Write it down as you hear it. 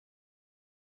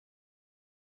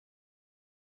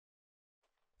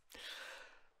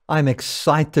I'm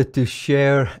excited to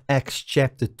share Acts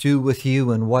chapter 2 with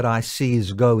you and what I see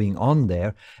is going on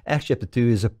there. Acts chapter 2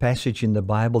 is a passage in the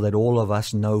Bible that all of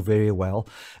us know very well,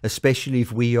 especially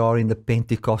if we are in the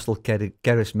Pentecostal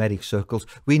charismatic circles.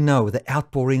 We know the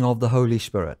outpouring of the Holy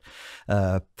Spirit,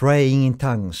 praying in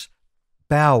tongues,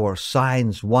 power,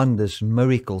 signs, wonders,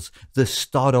 miracles, the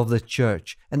start of the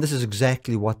church. And this is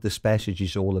exactly what this passage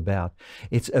is all about.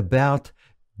 It's about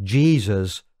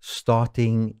Jesus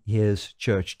starting his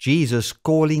church. Jesus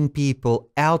calling people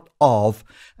out of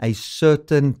a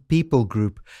certain people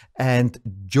group and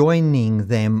joining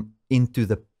them with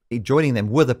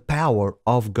the power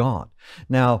of God.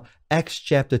 Now, Acts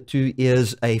chapter 2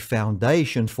 is a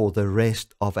foundation for the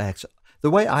rest of Acts. The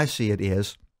way I see it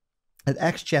is that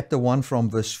Acts chapter 1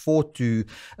 from verse 4 to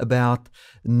about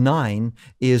 9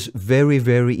 is very,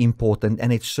 very important,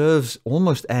 and it serves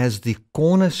almost as the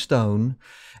cornerstone,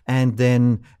 and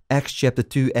then Acts chapter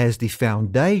 2 as the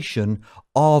foundation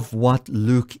of what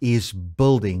Luke is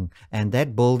building. And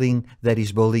that building that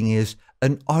he's building is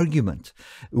an argument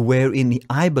wherein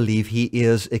I believe he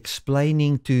is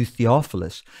explaining to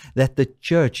Theophilus that the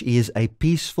church is a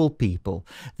peaceful people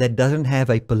that doesn't have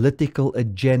a political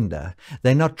agenda.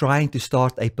 They're not trying to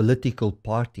start a political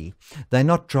party. They're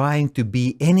not trying to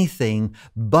be anything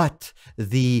but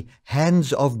the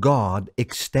hands of God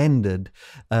extended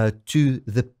to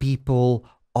the people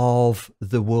of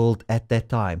the world at that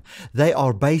time. They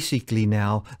are basically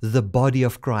now the body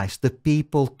of Christ, the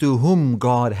people to whom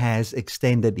God has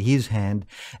extended his hand,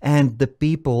 and the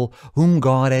people whom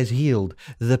God has healed,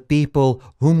 the people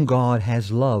whom God has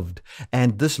loved.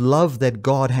 And this love that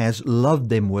God has loved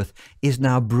them with is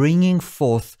now bringing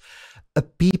forth a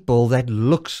people that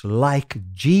looks like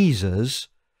Jesus,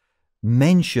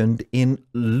 mentioned in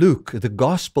Luke, the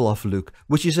Gospel of Luke,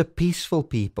 which is a peaceful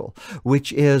people,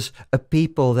 which is a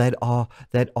people that are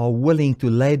willing to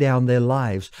lay down their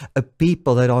lives, a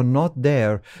people that are not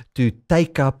there to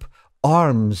take up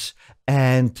arms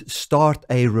and start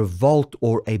a revolt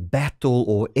or a battle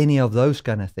or any of those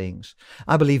kind of things.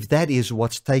 I believe that is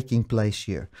what's taking place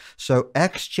here. So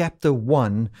Acts chapter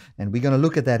 1, and we're going to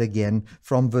look at that again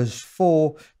from verse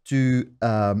 4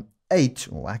 to 8,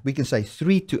 or we can say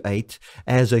 3 to 8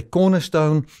 as a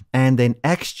cornerstone, and then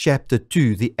Acts chapter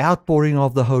 2, the outpouring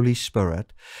of the Holy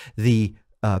Spirit, the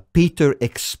Peter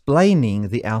explaining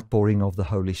the outpouring of the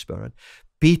Holy Spirit,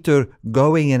 Peter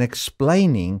going and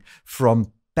explaining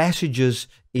from passages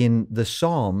in the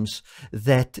Psalms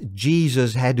that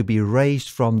Jesus had to be raised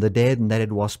from the dead and that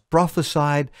it was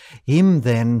prophesied, him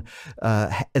then,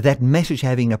 that message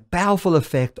having a powerful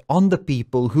effect on the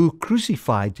people who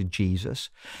crucified Jesus,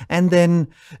 and then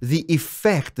the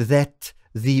effect that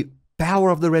the power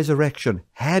of the resurrection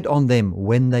had on them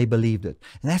when they believed it.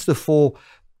 And that's the 4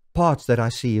 parts that I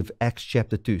see of Acts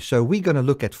chapter 2. So we're going to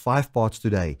look at 5 parts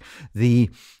today. The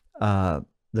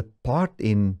part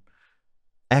in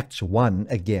Acts 1,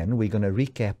 again, we're going to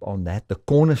recap on that, the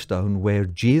cornerstone where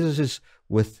Jesus is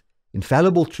with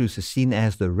infallible truth is seen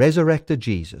as the resurrected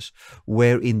Jesus,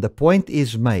 wherein the point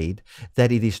is made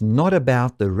that it is not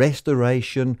about the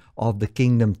restoration of the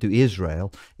kingdom to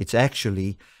Israel. It's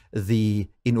actually the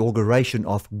inauguration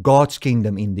of God's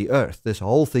kingdom in the earth. This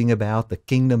whole thing about the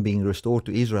kingdom being restored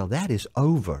to Israel, that is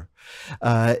over.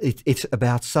 It's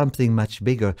about something much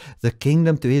bigger. The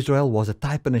kingdom to Israel was a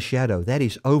type and a shadow. That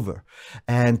is over.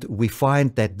 And we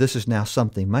find that this is now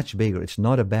something much bigger. It's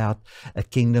not about a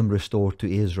kingdom restored to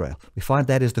Israel. We find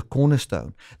that is the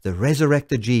cornerstone. The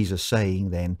resurrected Jesus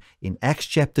saying then in Acts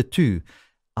chapter 2,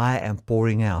 I am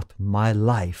pouring out my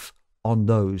life on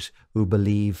those who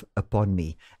believe upon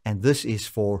me. And this is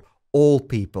for all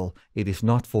people. It is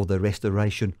not for the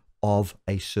restoration of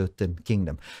a certain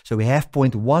kingdom. So we have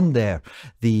point 1 there,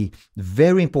 the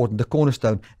very important, the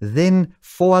cornerstone. Then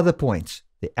 4 other points: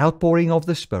 the outpouring of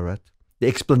the Spirit, the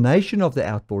explanation of the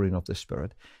outpouring of the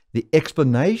Spirit, the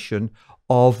explanation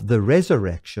of the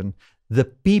resurrection, the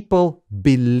people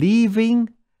believing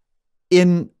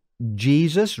in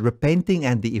Jesus, repenting,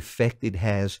 and the effect it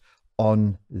has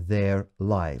on their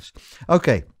lives.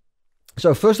 Okay,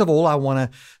 so first of all, I want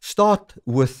to start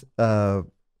with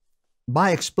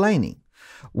by explaining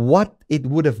what it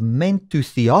would have meant to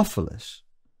Theophilus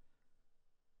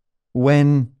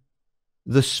when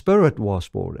the Spirit was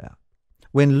poured out.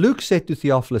 When Luke said to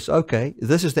Theophilus, okay,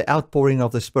 this is the outpouring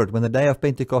of the Spirit, when the day of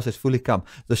Pentecost has fully come,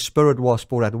 the Spirit was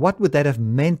poured out. What would that have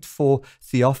meant for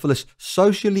Theophilus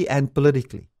socially and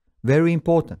politically? Very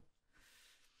important.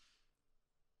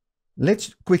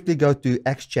 Let's quickly go to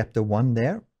Acts chapter 1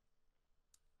 there.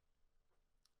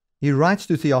 He writes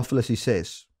to Theophilus, he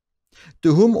says,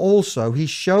 to whom also he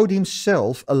showed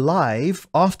himself alive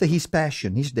after his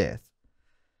passion, his death,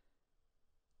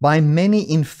 by many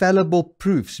infallible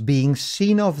proofs being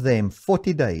seen of them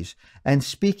 40 days, and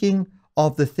speaking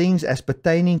of the things as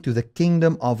pertaining to the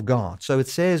kingdom of God. So it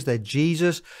says that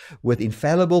Jesus, with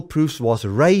infallible proofs, was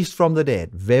raised from the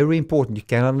dead. Very important. You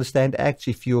cannot understand Acts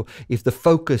if the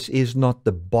focus is not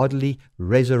the bodily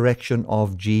resurrection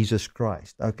of Jesus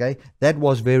Christ. Okay, that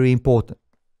was very important.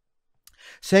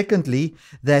 Secondly,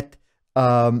 that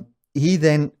he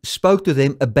then spoke to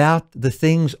them about the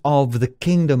things of the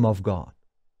kingdom of God.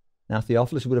 Now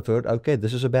Theophilus would have heard, okay,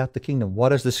 this is about the kingdom. What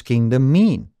does this kingdom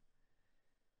mean?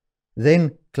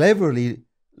 Then cleverly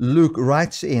Luke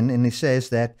writes in and he says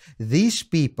that these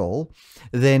people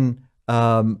then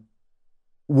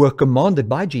were commanded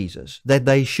by Jesus that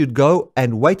they should go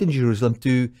and wait in Jerusalem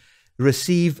to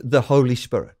receive the Holy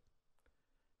Spirit.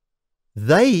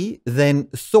 They then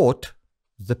thought,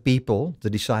 the people, the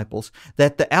disciples,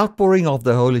 that the outpouring of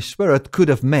the Holy Spirit could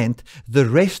have meant the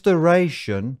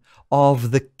restoration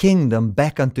of the kingdom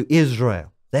back unto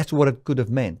Israel. That's what it could have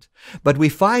meant. But we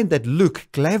find that Luke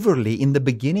cleverly, in the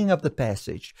beginning of the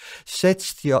passage,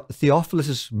 sets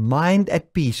Theophilus' mind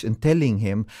at peace in telling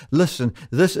him, listen,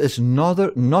 this is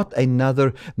not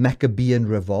another Maccabean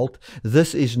revolt.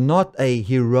 This is not a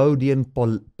Herodian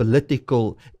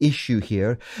political issue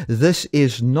here. This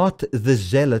is not the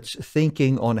zealots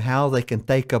thinking on how they can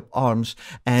take up arms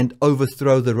and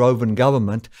overthrow the Roman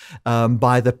government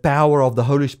by the power of the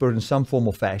Holy Spirit in some form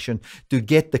or fashion to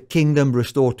get the kingdom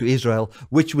restored to Israel,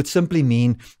 which would simply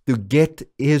mean to get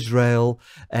Israel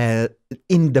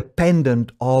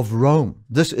independent of Rome.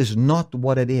 This is not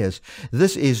what it is.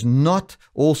 This is not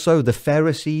also the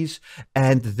Pharisees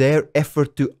and their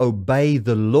effort to obey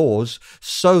the laws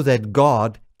so that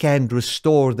God can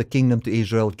restore the kingdom to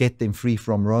Israel, get them free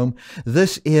from Rome.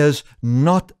 This is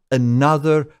not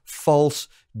another false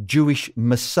Jewish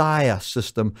Messiah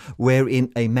system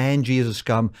wherein a man Jesus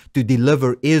come to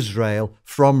deliver Israel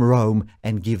from Rome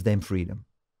and give them freedom.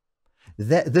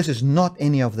 This is not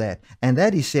any of that. And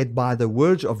that is said by the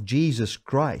words of Jesus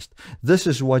Christ. This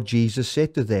is what Jesus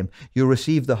said to them. You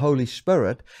receive the Holy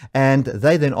Spirit. And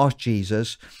they then asked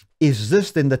Jesus, is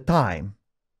this then the time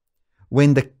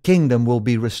when the kingdom will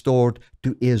be restored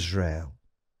to Israel?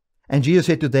 And Jesus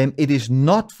said to them, it is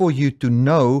not for you to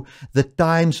know the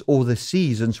times or the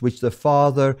seasons which the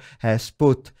Father has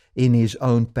put in his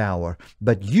own power,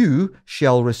 but you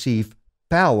shall receive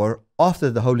power after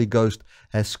the Holy Ghost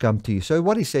has come to you. So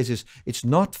what he says is, it's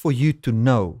not for you to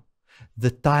know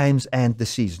the times and the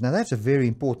seasons. Now that's a very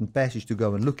important passage to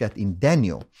go and look at in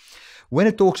Daniel. When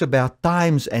it talks about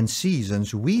times and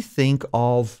seasons, we think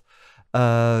of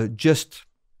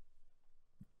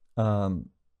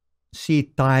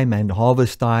seed time and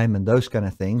harvest time and those kind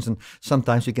of things. And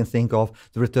sometimes we can think of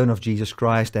the return of Jesus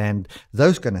Christ and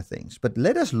those kind of things. But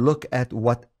let us look at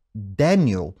what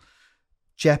Daniel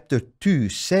chapter 2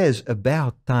 says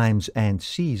about times and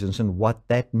seasons and what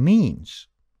that means.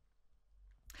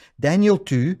 Daniel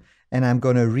 2, and I'm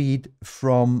going to read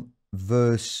from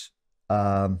verse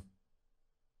 20,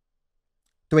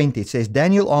 it says,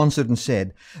 Daniel answered and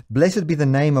said, blessed be the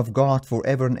name of God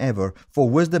forever and ever, for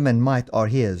wisdom and might are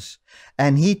his.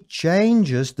 And he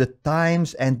changes the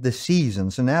times and the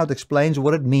seasons. And now it explains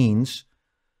what it means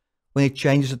when he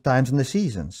changes the times and the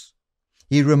seasons.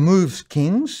 He removes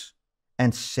kings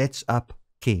and sets up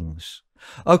kings.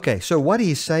 Okay, so what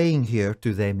he's saying here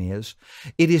to them is,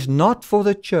 it is not for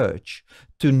the church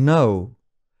to know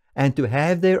and to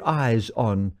have their eyes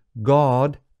on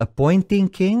God appointing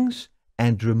kings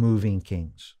and removing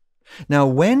kings. Now,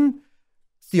 when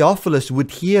Theophilus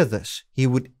would hear this, he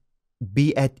would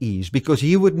be at ease because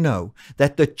he would know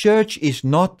that the church is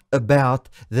not about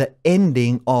the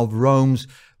ending of Rome's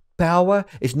power.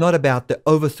 It's not about the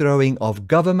overthrowing of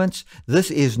governments. This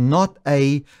is not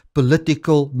a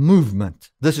political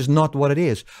movement. This is not what it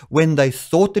is. When they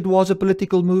thought it was a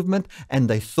political movement and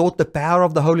they thought the power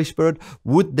of the Holy Spirit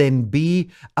would then be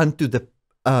unto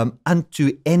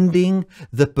ending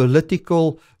the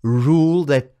political rule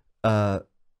that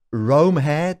Rome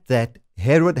had, that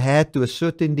Herod had to a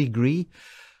certain degree,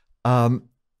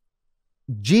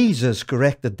 Jesus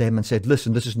corrected them and said,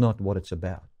 listen, this is not what it's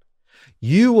about.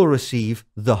 You will receive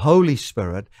the Holy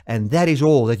Spirit, and that is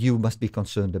all that you must be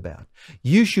concerned about.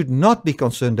 You should not be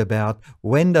concerned about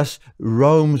when does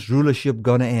Rome's rulership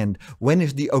going to end? When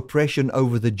is the oppression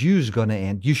over the Jews going to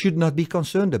end? You should not be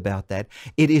concerned about that.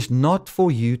 It is not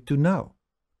for you to know.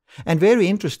 And very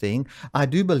interesting, I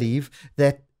do believe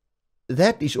that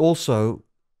that is also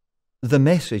the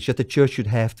message that the church should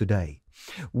have today.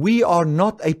 We are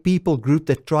not a people group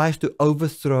that tries to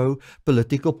overthrow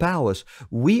political powers.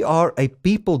 We are a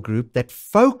people group that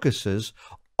focuses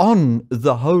on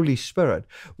the Holy Spirit,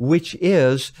 which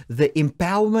is the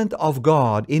empowerment of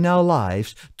God in our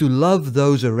lives to love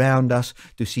those around us,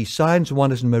 to see signs,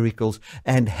 wonders, and miracles,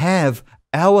 and have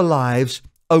our lives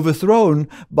overthrown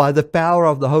by the power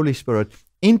of the Holy Spirit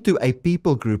into a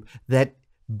people group that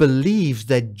believes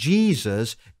that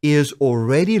Jesus is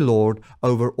already Lord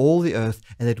over all the earth,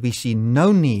 and that we see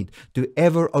no need to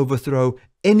ever overthrow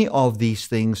any of these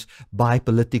things by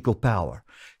political power.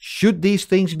 Should these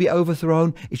things be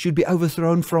overthrown, it should be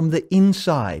overthrown from the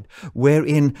inside,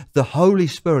 wherein the Holy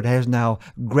Spirit has now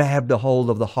grabbed a hold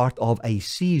of the heart of a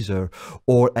Caesar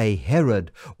or a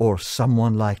Herod or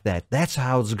someone like that. That's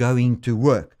how it's going to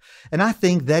work. And I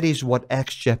think that is what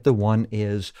Acts chapter 1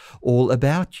 is all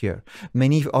about here.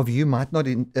 Many of you might not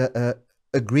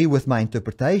agree with my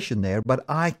interpretation there, but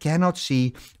I cannot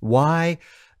see why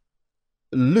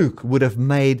Luke would have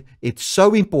made it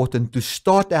so important to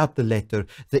start out the letter,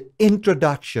 the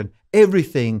introduction,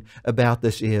 everything about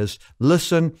this is,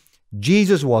 listen,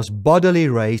 Jesus was bodily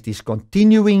raised, he's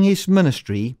continuing his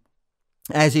ministry.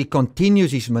 As he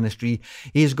continues his ministry,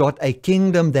 he's got a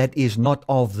kingdom that is not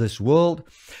of this world.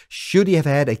 Should he have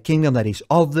had a kingdom that is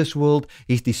of this world,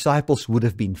 his disciples would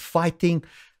have been fighting.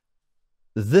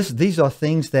 These are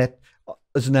things that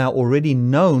is now already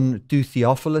known to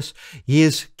Theophilus.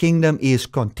 His kingdom is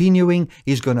continuing.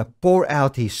 He's going to pour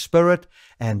out his Spirit.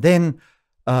 And then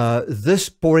this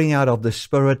pouring out of the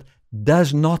Spirit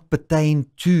does not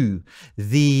pertain to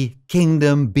the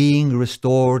kingdom being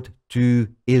restored to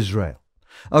Israel.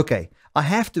 Okay, I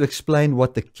have to explain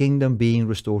what the kingdom being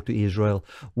restored to Israel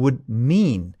would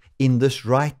mean in this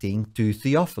writing to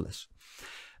Theophilus.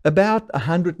 About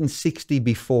 160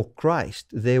 before Christ,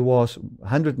 there was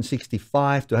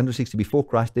 165 to 160 before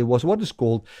Christ, there was what is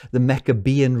called the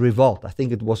Maccabean Revolt. I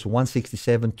think it was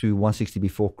 167 to 160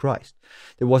 before Christ.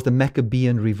 There was the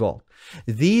Maccabean Revolt.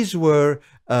 These were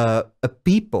a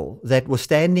people that were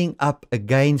standing up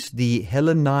against the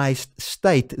Hellenized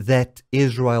state that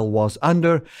Israel was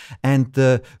under and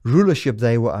the rulership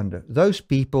they were under. Those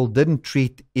people didn't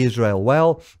treat Israel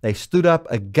well. They stood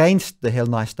up against the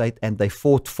Hellenized state and they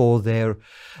fought for their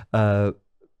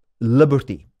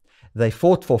liberty. They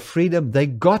fought for freedom. They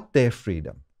got their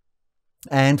freedom.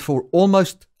 And for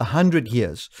almost 100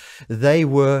 years, they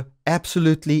were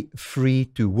absolutely free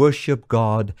to worship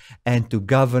God and to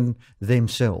govern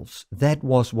themselves. That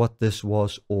was what this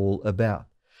was all about.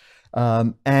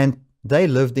 And they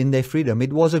lived in their freedom.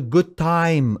 It was a good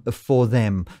time for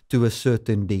them to a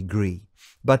certain degree.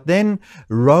 But then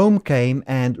Rome came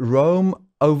and Rome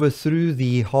overthrew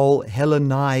the whole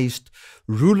Hellenized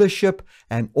rulership,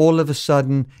 and all of a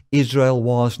sudden Israel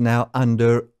was now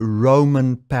under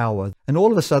Roman power. And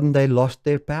all of a sudden they lost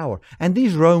their power. And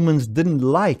these Romans didn't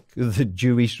like the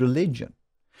Jewish religion.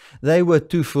 They were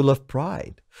too full of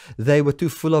pride. They were too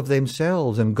full of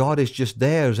themselves and God is just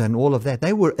theirs and all of that.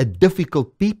 They were a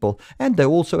difficult people and they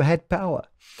also had power.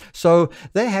 So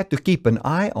they had to keep an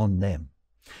eye on them.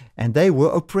 And they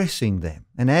were oppressing them.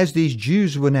 And as these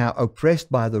Jews were now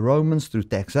oppressed by the Romans through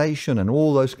taxation and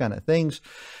all those kind of things,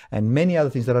 and many other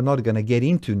things that I'm not going to get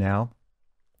into now,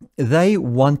 they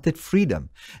wanted freedom.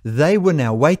 They were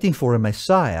now waiting for a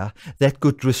Messiah that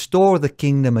could restore the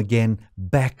kingdom again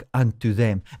back unto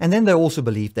them. And then they also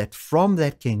believed that from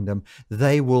that kingdom,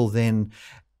 they will then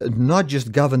not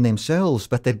just govern themselves,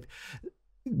 but that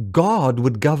God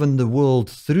would govern the world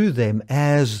through them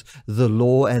as the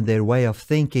law and their way of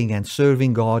thinking and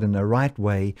serving God in the right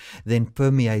way then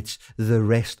permeates the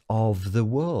rest of the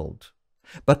world.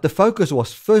 But the focus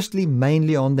was firstly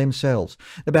mainly on themselves.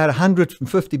 About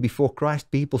 150 before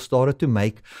Christ, people started to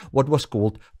make what was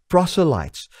called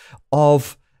proselytes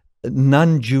of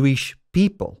non-Jewish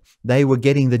people. They were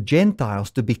getting the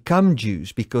Gentiles to become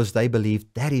Jews because they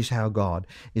believed that is how God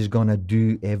is going to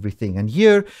do everything. And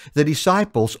here the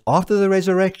disciples, after the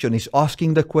resurrection, is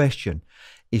asking the question,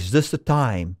 is this the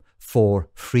time for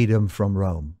freedom from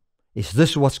Rome? Is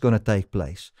this what's going to take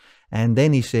place? And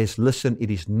then he says, listen,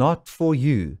 it is not for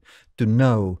you to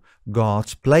know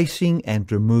God's placing and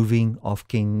removing of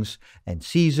kings and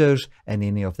Caesars and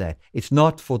any of that. It's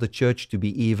not for the church to be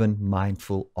even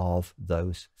mindful of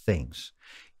those things.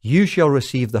 You shall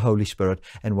receive the Holy Spirit,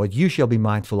 and what you shall be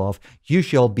mindful of, you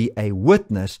shall be a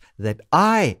witness that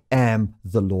I am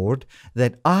the Lord,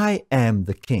 that I am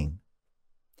the King.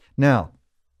 Now,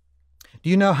 do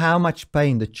you know how much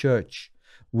pain the church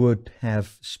would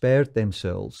have spared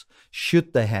themselves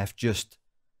should they have just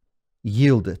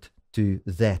yielded to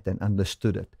that and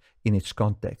understood it in its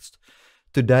context?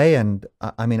 Today, and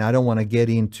I mean, I don't want to get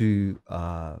into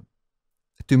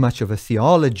too much of a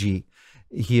theology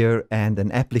here and an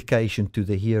application to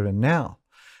the here and now.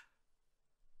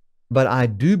 But I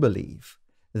do believe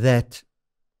that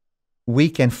we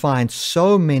can find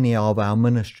so many of our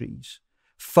ministries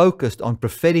focused on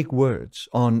prophetic words,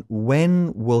 on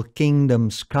when will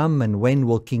kingdoms come and when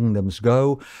will kingdoms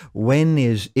go, when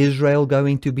is Israel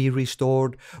going to be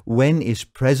restored, when is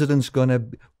presidents going to,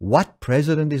 what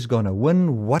president is going to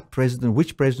win,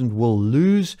 which president will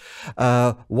lose,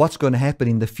 what's going to happen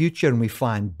in the future. And we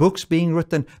find books being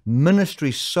written,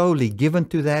 ministries solely given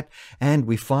to that, and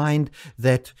we find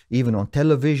that even on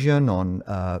television, on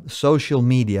social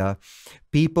media,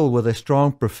 people with a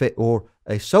strong prophet or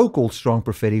a so-called strong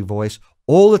prophetic voice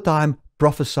all the time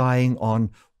prophesying on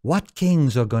what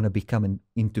kings are going to be coming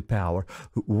into power,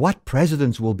 what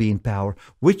presidents will be in power,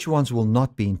 which ones will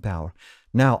not be in power.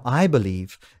 Now, I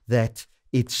believe that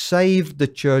it saved the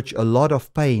church a lot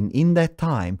of pain in that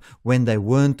time when they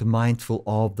weren't mindful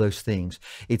of those things.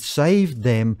 It saved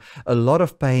them a lot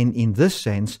of pain in this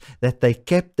sense that they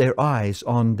kept their eyes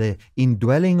on the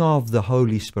indwelling of the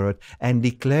Holy Spirit and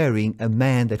declaring a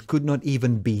man that could not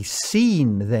even be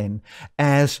seen then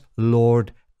as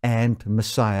Lord and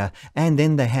Messiah. And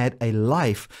then they had a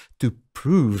life to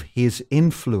prove his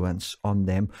influence on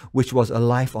them, which was a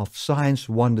life of signs,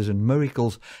 wonders, and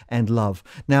miracles and love.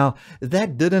 Now,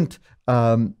 that didn't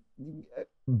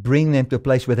bring them to a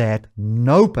place where they had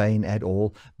no pain at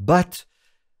all, but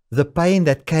the pain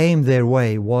that came their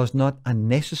way was not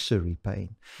unnecessary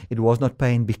pain. It was not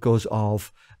pain because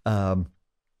of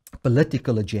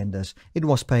political agendas. It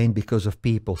was pain because of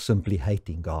people simply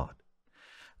hating God.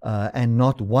 And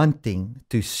not wanting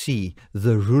to see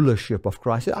the rulership of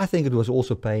Christ. I think it was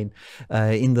also pain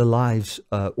in the lives,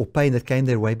 or pain that came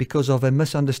their way because of a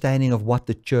misunderstanding of what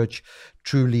the church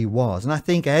truly was. And I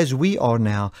think as we are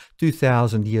now,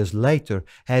 2,000 years later,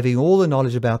 having all the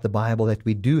knowledge about the Bible that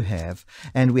we do have,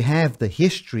 and we have the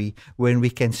history when we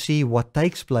can see what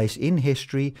takes place in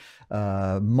history,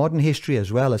 modern history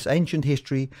as well as ancient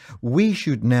history, we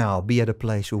should now be at a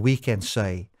place where we can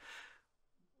say,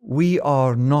 we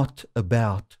are not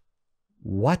about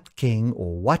what king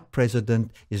or what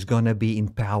president is going to be in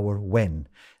power when.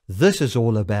 This is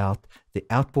all about the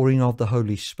outpouring of the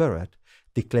Holy Spirit,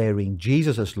 declaring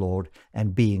Jesus as Lord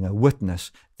and being a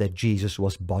witness that Jesus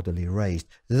was bodily raised.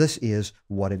 This is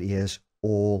what it is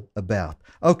all about.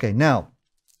 Okay, now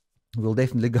we'll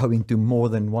definitely go into more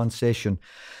than one session.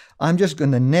 I'm just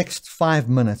going to, next 5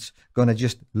 minutes, going to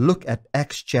just look at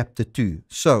Acts chapter 2.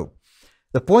 So,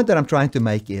 the point that I'm trying to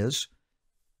make is,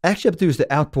 Acts chapter 2 is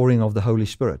the outpouring of the Holy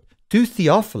Spirit. To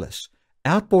Theophilus,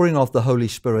 outpouring of the Holy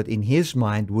Spirit in his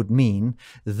mind would mean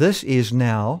this is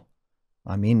now,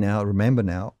 remember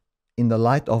now, in the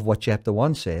light of what chapter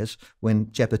 1 says,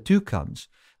 when chapter 2 comes,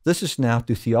 this is now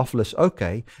to Theophilus,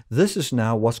 okay, this is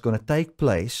now what's going to take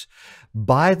place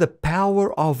by the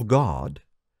power of God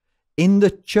in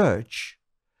the church,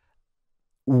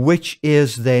 which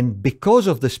is then, because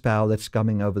of this power that's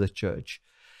coming over the church,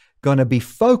 going to be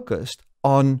focused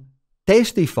on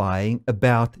testifying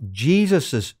about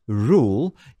Jesus's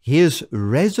rule, his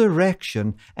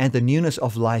resurrection, and the newness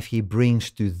of life he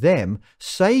brings to them,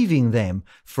 saving them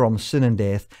from sin and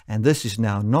death. And this is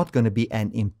now not going to be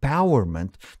an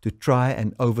empowerment to try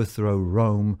and overthrow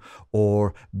Rome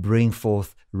or bring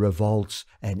forth revolts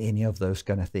and any of those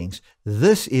kind of things.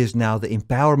 This is now the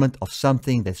empowerment of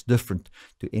something that's different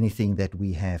to anything that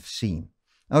we have seen.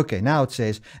 Okay, now it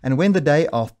says, and when the day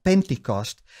of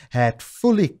Pentecost had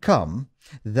fully come,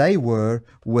 they were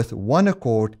with one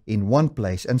accord in one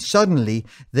place. And suddenly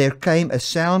there came a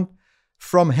sound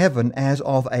from heaven as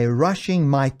of a rushing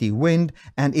mighty wind,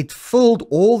 and it filled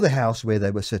all the house where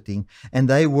they were sitting. And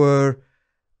they were,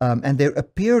 and there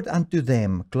appeared unto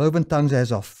them cloven tongues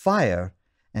as of fire,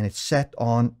 and it sat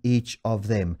on each of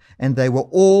them. And they were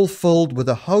all filled with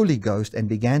the Holy Ghost and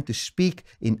began to speak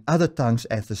in other tongues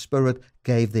as the Spirit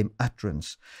gave them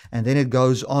utterance. And then it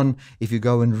goes on, if you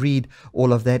go and read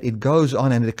all of that, it goes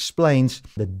on and it explains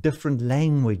the different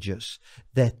languages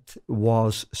that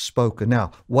was spoken.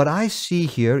 Now, what I see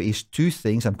here is two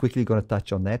things. I'm quickly going to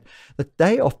touch on that. The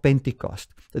day of Pentecost.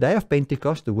 The day of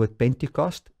Pentecost, the word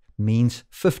Pentecost, means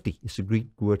 50. It's a Greek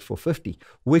word for 50,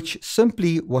 which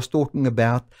simply was talking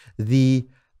about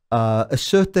a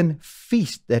certain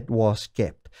feast that was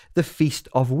kept, the Feast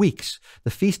of Weeks. The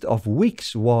Feast of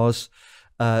Weeks was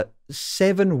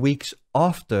 7 weeks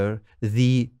after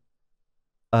the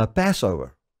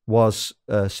Passover was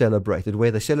celebrated,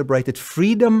 where they celebrated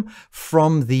freedom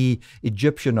from the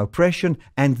Egyptian oppression,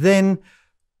 and then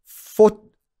for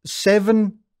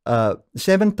 7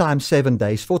 times 7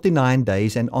 days, 49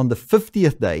 days, and on the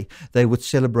 50th day they would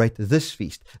celebrate this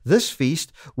feast. This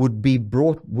feast would be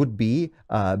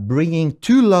bringing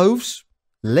 2 loaves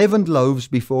leavened loaves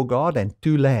before God and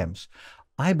 2 lambs.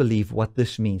 I believe what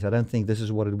this means, I don't think this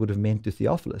is what it would have meant to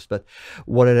Theophilus, but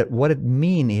what it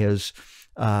means is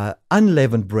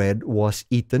unleavened bread was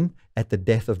eaten at the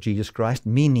death of Jesus Christ,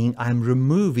 meaning I'm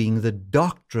removing the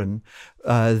doctrine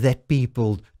that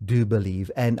people do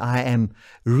believe, and I am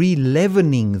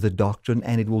re-leavening the doctrine,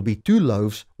 and it will be 2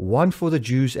 loaves, one for the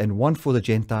Jews and one for the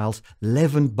Gentiles,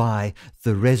 leavened by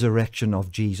the resurrection of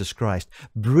Jesus Christ,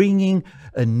 bringing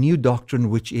a new doctrine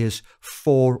which is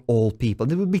for all people.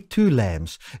 And there will be 2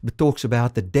 lambs. It talks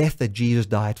about the death that Jesus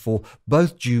died for,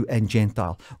 both Jew and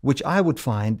Gentile, which I would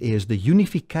find is the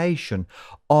unification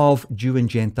of Jew and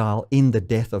Gentile in the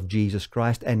death of Jesus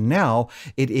Christ. And now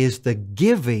it is the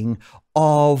giving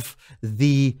of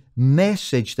the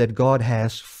message that God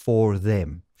has for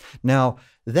them. Now,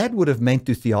 that would have meant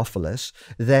to Theophilus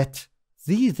that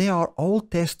there are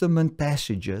Old Testament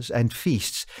passages and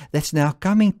feasts that's now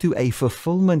coming to a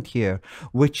fulfillment here,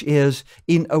 which is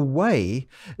in a way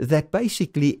that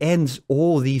basically ends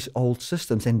all these old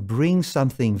systems and brings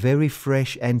something very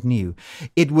fresh and new.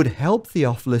 It would help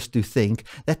Theophilus to think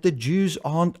that the Jews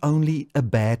aren't only a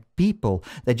bad people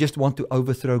that just want to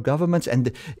overthrow governments,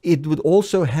 and it would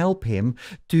also help him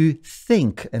to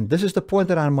think, and this is the point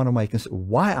that I want to make, and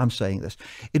why I'm saying this,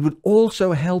 it would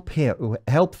also help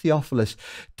Theophilus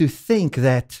to think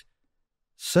that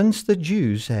since the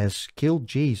Jews has killed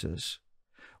Jesus,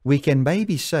 we can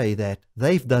maybe say that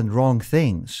they've done wrong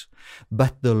things,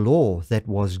 but the law that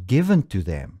was given to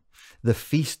them, the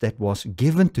feast that was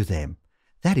given to them,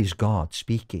 that is God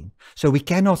speaking. So we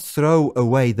cannot throw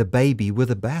away the baby with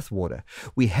the bathwater.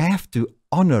 We have to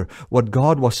honor what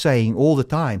God was saying all the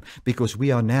time, because we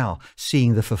are now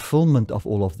seeing the fulfillment of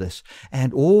all of this.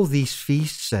 And all these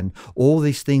feasts and all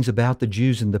these things about the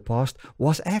Jews in the past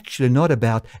was actually not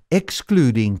about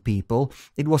excluding people.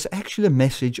 It was actually a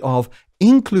message of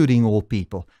including all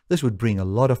people. This would bring a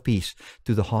lot of peace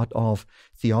to the heart of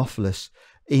Theophilus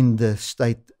in the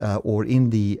state or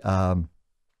in the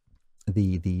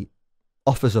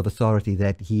office of authority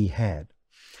that he had.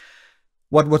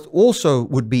 What also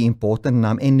would be important, and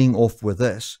I'm ending off with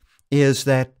this, is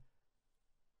that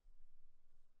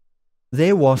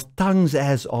there was tongues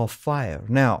as of fire.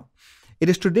 Now, it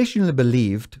is traditionally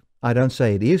believed, I don't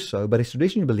say it is so, but it's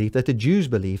traditionally believed that the Jews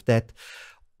believed that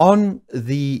on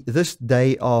this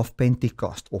day of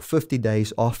Pentecost, or 50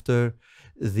 days after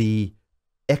the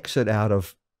exit out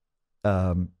of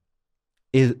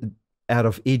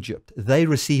Egypt, they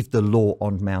received the law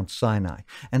on Mount Sinai.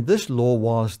 And this law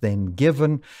was then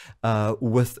given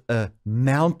with a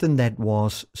mountain that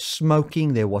was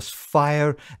smoking, there was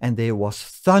fire, and there was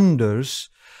thunders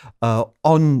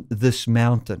on this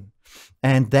mountain.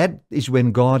 And that is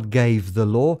when God gave the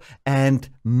law, and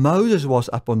Moses was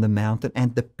up on the mountain,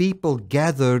 and the people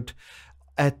gathered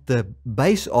at the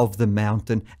base of the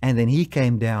mountain, and then he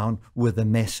came down with a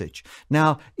message.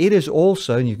 Now, it is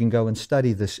also, and you can go and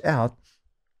study this out,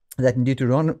 that in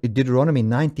Deuteronomy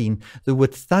 19, the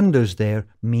word thunders there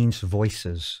means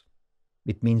voices.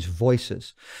 It means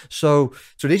voices. So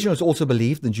traditionalists also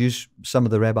believed, the Jews, some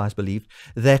of the rabbis believed,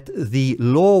 that the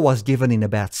law was given in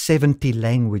about 70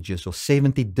 languages or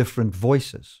 70 different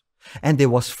voices. And there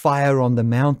was fire on the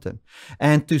mountain.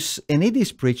 And it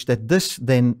is preached that this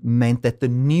then meant that the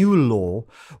new law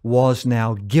was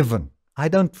now given. I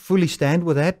don't fully stand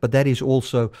with that, but that is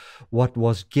also what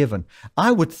was given.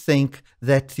 I would think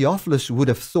that Theophilus would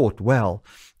have thought, well,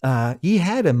 he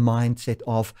had a mindset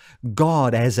of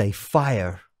God as a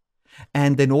fire.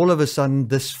 And then all of a sudden,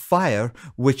 this fire,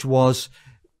 which was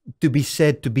to be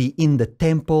said to be in the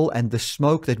temple, and the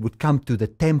smoke that would come to the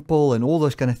temple and all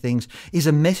those kind of things, is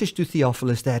a message to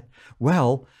Theophilus that,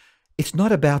 well, it's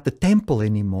not about the temple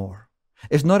anymore.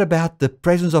 It's not about the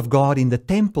presence of God in the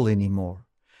temple anymore.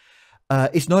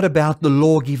 It's not about the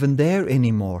law given there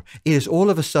anymore. It is all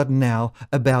of a sudden now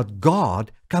about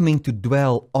God coming to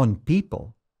dwell on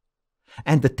people.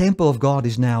 And the temple of God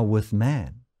is now with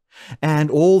man.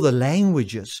 And all the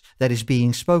languages that is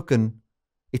being spoken,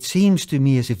 it seems to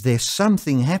me as if there's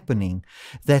something happening,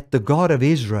 that the God of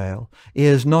Israel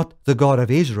is not the God of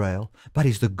Israel, but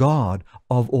is the God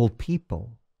of all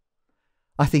people.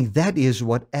 I think that is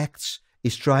what Acts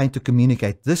is trying to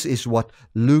communicate. This is what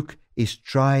Luke is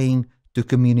trying to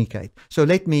communicate. So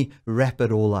let me wrap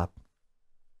it all up.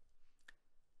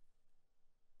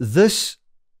 This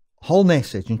whole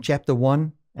message in chapter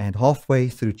 1 and halfway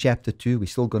through chapter 2, we're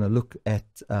still going to look at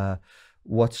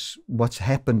what's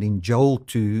happened in Joel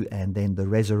 2 and then the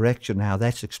resurrection, how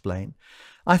that's explained.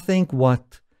 I think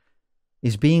what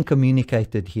is being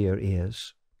communicated here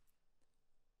is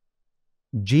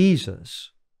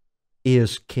Jesus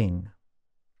is King.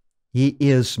 He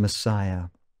is Messiah.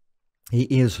 He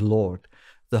is Lord.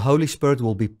 The Holy Spirit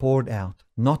will be poured out,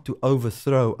 not to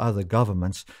overthrow other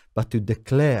governments, but to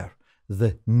declare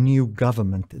the new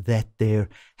government that there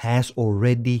has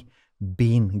already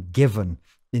been given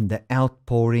in the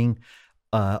outpouring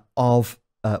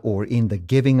or in the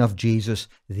giving of Jesus,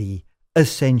 the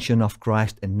ascension of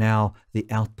Christ, and now the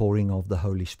outpouring of the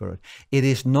Holy Spirit. It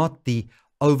is not the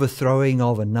overthrowing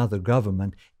of another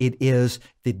government. It is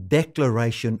the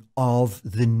declaration of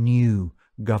the new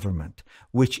government,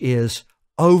 which is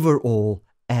over all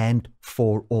and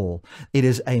for all. It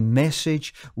is a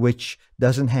message which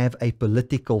doesn't have a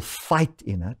political fight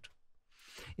in it.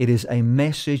 It is a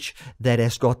message that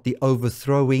has got the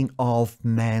overthrowing of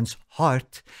man's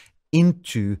heart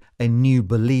into a new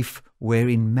belief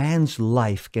wherein man's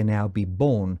life can now be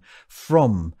born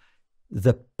from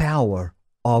the power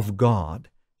of God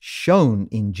shown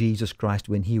in Jesus Christ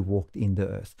when he walked in the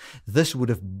earth. This would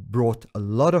have brought a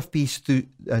lot of peace to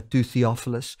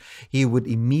Theophilus. He would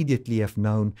immediately have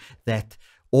known that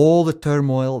all the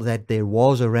turmoil that there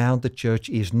was around the church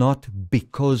is not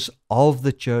because of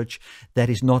the church. That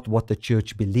is not what the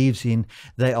church believes in.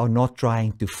 They are not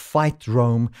trying to fight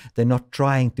Rome. They're not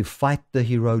trying to fight the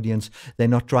Herodians. They're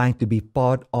not trying to be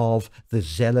part of the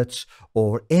zealots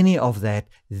or any of that.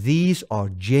 These are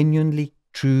genuinely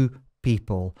true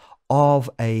people of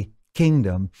a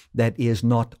kingdom that is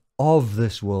not of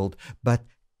this world, but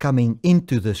coming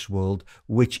into this world,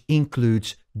 which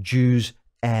includes Jews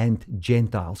and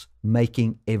Gentiles,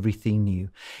 making everything new.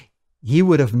 He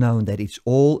would have known that it's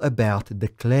all about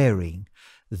declaring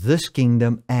this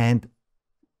kingdom and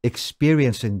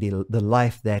experiencing the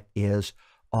life that is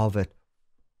of it,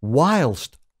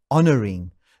 whilst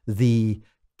honoring the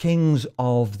kings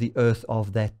of the earth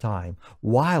of that time,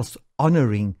 whilst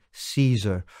honoring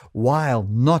Caesar, while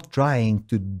not trying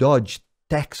to dodge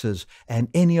taxes and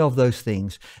any of those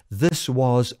things. This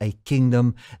was a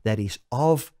kingdom that is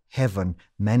of heaven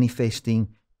manifesting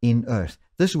in earth.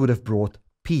 This would have brought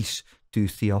peace to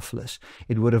Theophilus.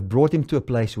 It would have brought him to a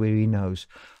place where he knows,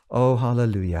 oh,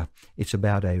 hallelujah, it's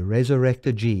about a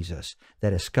resurrected Jesus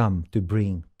that has come to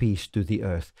bring peace to the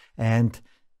earth. And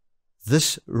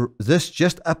this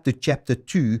just up to chapter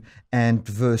 2 and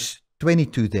verse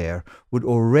 22 there would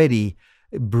already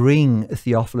bring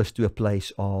Theophilus to a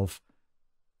place of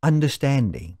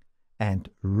understanding and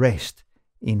rest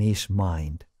in his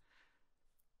mind.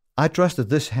 I trust that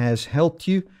this has helped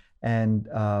you, and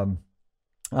I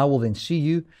will then see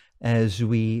you as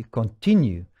we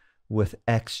continue with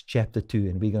Acts chapter 2,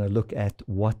 and we're going to look at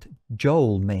what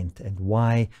Joel meant and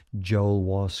why Joel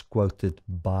was quoted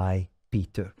by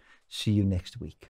Peter. See you next week.